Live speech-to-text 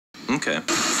Okay.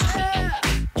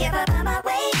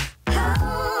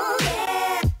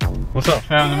 What's up,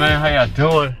 family, man? How y'all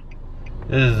doing?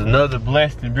 This is another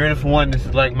blessed and beautiful one. This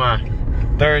is like my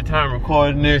 3rd time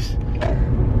recording this.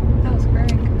 That was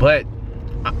great. But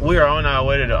we are on our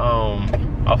way to the I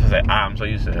was gonna say I'm so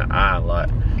used to saying I a lot.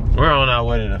 We're on our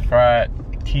way to the fried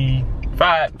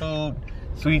food,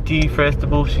 sweet tea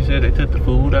festival. She said they took the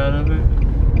food out of it.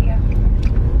 Yeah.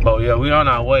 Oh yeah, we on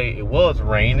our way. It was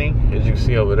raining, as you can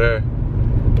see over there.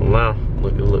 Wow,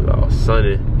 look all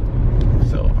sunny.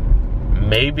 So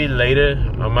maybe later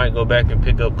I might go back and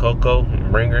pick up Coco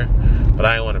and bring her, but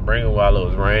I didn't want to bring her while it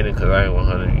was raining because I didn't want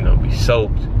her to, you know, be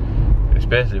soaked,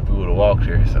 especially if we would have walked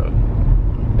here. So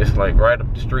it's like right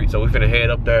up the street. So we finna head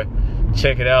up there,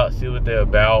 check it out, see what they're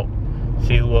about,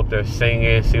 see who up there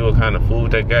singing, see what kind of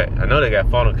food they got. I know they got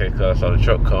funnel cake because I saw the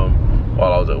truck come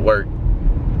while I was at work.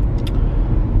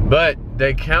 But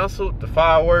they canceled the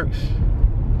fireworks.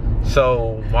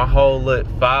 So my whole little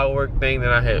firework thing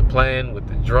that I had planned with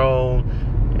the drone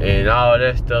and all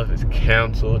that stuff is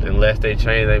canceled unless they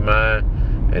change their mind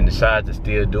and decide to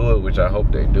still do it, which I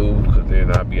hope they do, because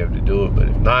then I'll be able to do it. But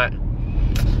if not,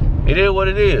 it is what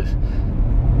it is.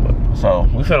 So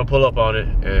we finna pull up on it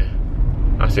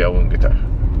and I'll see how we can get there.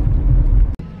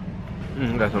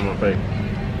 Got some on my face.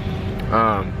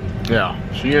 Yeah,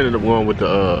 she ended up going with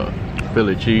the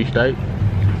Philly cheesesteak.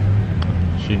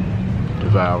 She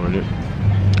devouring it.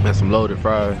 And some loaded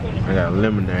fries. I got a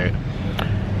lemonade.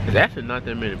 There's actually not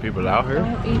that many people out here.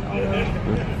 Don't eat all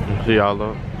that. See y'all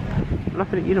though. I'm not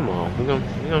gonna eat them all. We're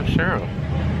gonna share them.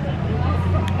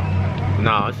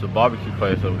 Nah, it's a barbecue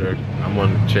place over there. I'm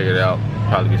gonna check it out.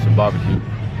 Probably get some barbecue.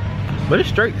 But it's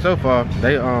straight so far.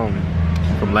 They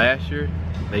from last year,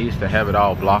 they used to have it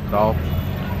all blocked off,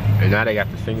 and now they got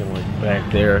the singing one back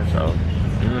there. So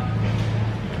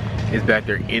it's back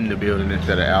there in the building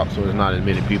instead of out. So there's not as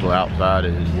many people outside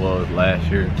as it was last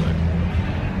year, but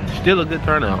still a good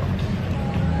turnout.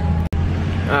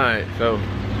 All right, so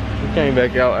we came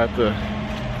back out after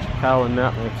powering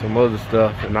out and some other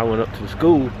stuff, and I went up to the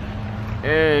school.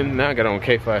 And now I got on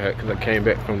K5 hat because I came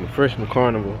back from the freshman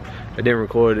carnival. I didn't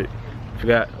record it,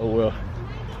 forgot, oh well.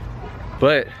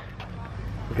 But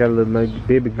I got a little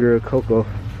baby girl Coco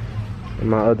and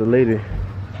my other lady.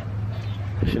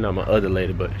 She's not my other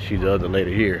lady, but she's the other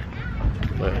lady here.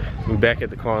 But we're back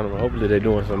at the carnival. Hopefully they're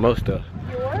doing some more stuff.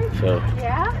 Yours? So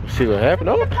yeah. we'll see what happens.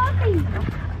 Oh,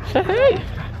 say hey,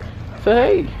 say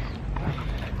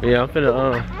hey. Yeah, I'm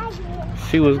finna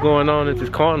see what's going on at this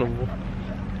carnival.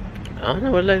 I don't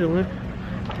know what later went.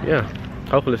 Yeah,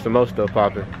 hopefully some more stuff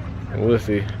popping, and we'll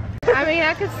see. I mean,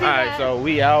 I could see. All right, so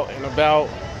we out and about,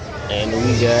 and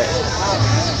we got.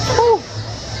 Woo.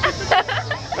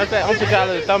 What's that? I'm putting out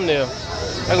the thumbnail.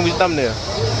 That's gonna be the thumbnail.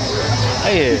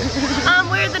 Hey.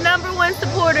 We're the #1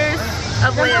 supporters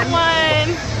of Lenn.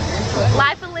 #1.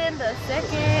 Life of Linda.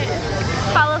 2nd.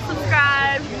 Follow,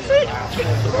 subscribe.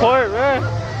 Support, man.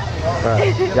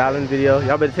 Right. Y'all in the video.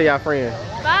 Y'all better tell y'all friends.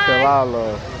 Bye. Tell all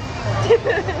love.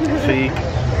 See,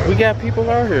 we got people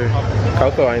out here.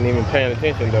 Coco ain't even paying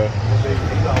attention though.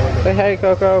 Say hey,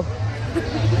 Coco.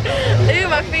 Ooh,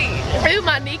 my feet. Ooh,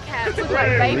 my kneecaps look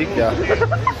like baby.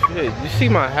 Shit, you see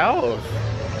my house?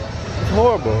 It's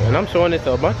horrible, and I'm showing it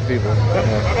to a bunch of people.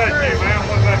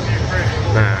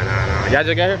 Nah. Y'all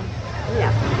just got here?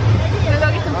 Yeah. We're gonna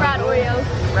go get some fried Oreos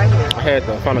right here. I had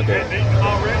the funnel cake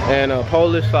and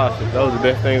Polish sausage. Those are the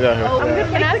best things out here. Oh,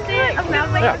 can I see it?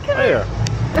 Yeah.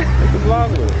 Make the vlog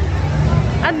with it.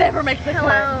 I never make the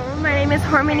Hello, my name is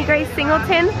Harmony Grace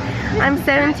Singleton. I'm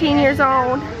 17 years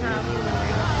old.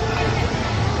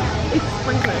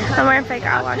 I'm wearing fake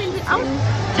eyelashes. I'm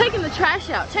taking the trash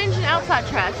out, changing outside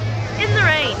trash in the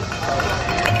rain.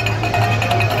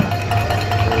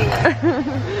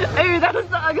 Ooh, that was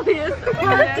the ugliest.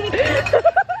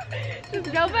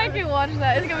 Just go back and watch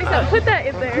that. It's gonna be so. Put that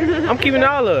in there. I'm keeping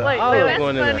all of it. Like, all of it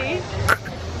going in there.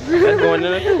 That's going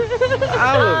in there.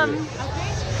 All of it.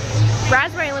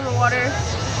 Raspberry lemon water.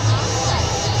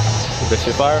 Is that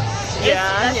shit fire?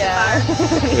 Yeah.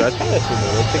 You gotta try that shit,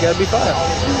 man. That shit gotta be fire.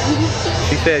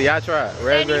 She said, y'all try it.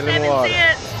 Raspberry lemon water.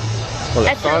 Well,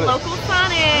 At your local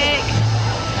Sonic.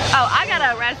 Oh, I got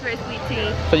a raspberry sweet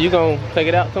tea. So you gonna take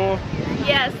it out to him?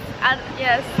 Yes,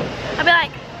 yes. I'll be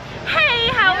like, hey,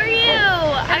 how are you?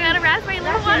 I got a raspberry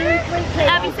lemon water.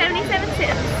 That'll be 77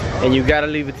 cents. And you gotta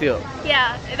leave a tip.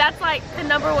 Yeah, that's like the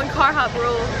 #1 car hop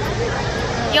rule.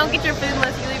 You don't get your food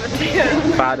unless you leave a tip.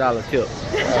 $5 tip.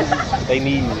 They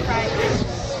need it.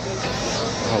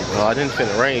 Oh God, it's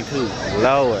finna rain too.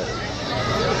 Lord.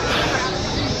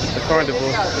 The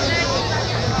carnival.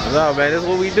 No man, that's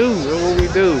what we do. That's what we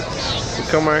do. We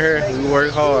come out here, we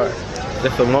work hard.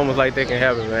 just some moments like that can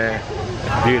happen, man.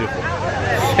 It's beautiful.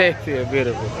 Sexy and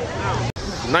beautiful.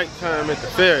 Nighttime at the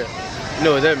fair. You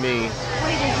know what that means.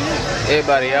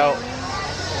 Everybody out.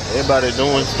 Everybody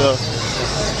doing stuff.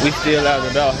 We still out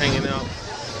and about hanging out.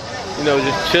 You know,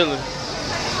 just chilling.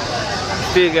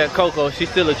 Still got Coco. She's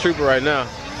still a trooper right now.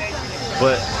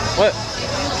 But, what?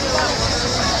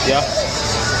 Yeah.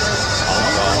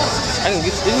 I can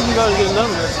get, you can go to get another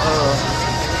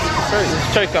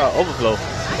this church called Overflow.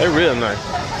 They're real nice.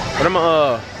 But I'm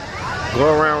gonna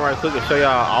go around right quick and show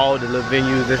y'all all the little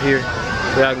venues that's here.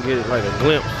 So y'all can get like a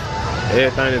glimpse of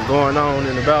everything that's going on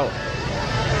and about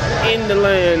in the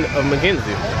land of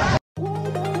Mckenzie.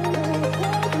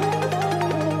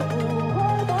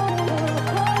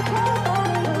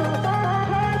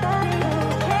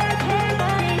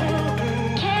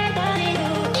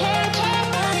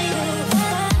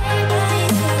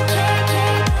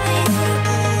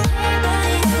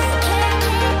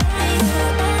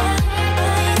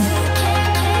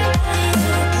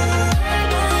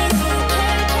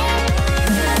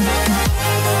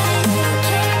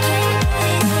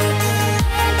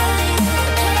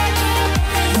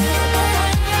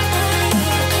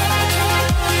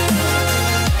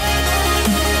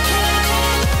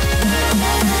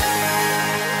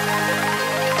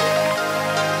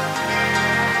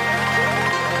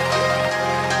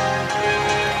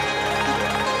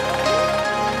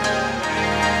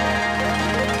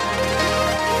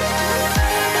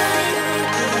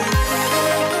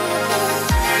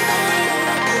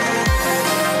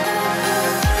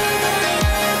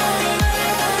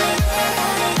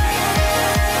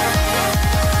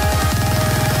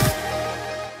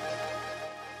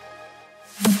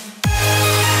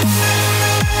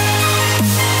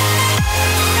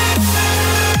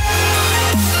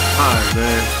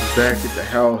 Back at the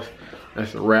house.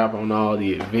 That's a wrap on all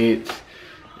the events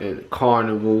and the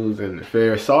carnivals and the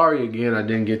fair. Sorry again I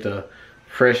didn't get the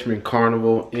freshman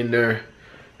carnival in there.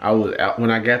 I was out when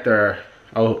I got there.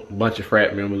 A bunch of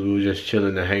frat members. We were just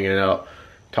chilling and hanging out,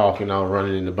 talking. I was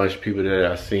running into a bunch of people that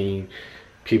I seen,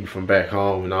 people from back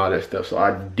home and all that stuff. So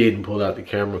I didn't pull out the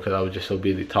camera because I was just so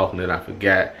busy talking that I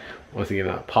forgot. Once again,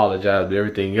 I apologize, but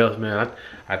everything else, man,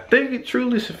 I think it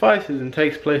truly suffices and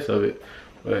takes place of it.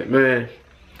 But man,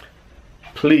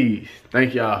 please,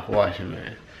 thank y'all for watching,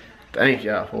 man. Thank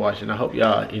y'all for watching. I hope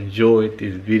y'all enjoyed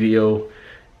this video.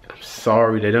 I'm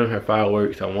sorry they don't have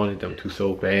fireworks. I wanted them to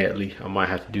so badly. I might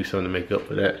have to do something to make up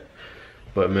for that.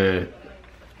 But man,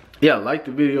 yeah, like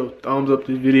the video, thumbs up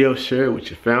this video, share it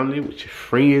with your family, with your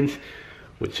friends,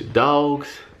 with your dogs.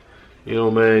 You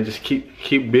know, man, just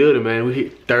keep building, man. We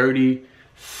hit 30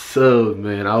 subs,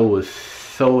 man. I was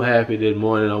so happy that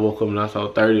morning I woke up and I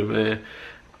saw 30, man.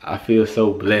 I feel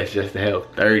so blessed just to have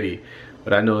 30.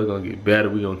 But I know it's gonna get better.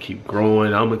 We're gonna keep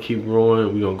growing. I'm gonna keep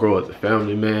growing. We're gonna grow as a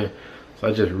family, man. So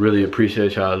I just really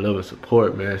appreciate y'all love and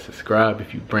support, man. Subscribe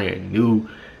if you brand new,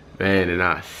 man. And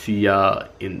I'll see y'all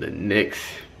in the next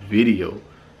video.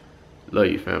 Love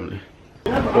you, family.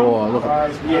 Oh, look.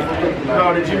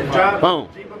 No, did you drive? Boom.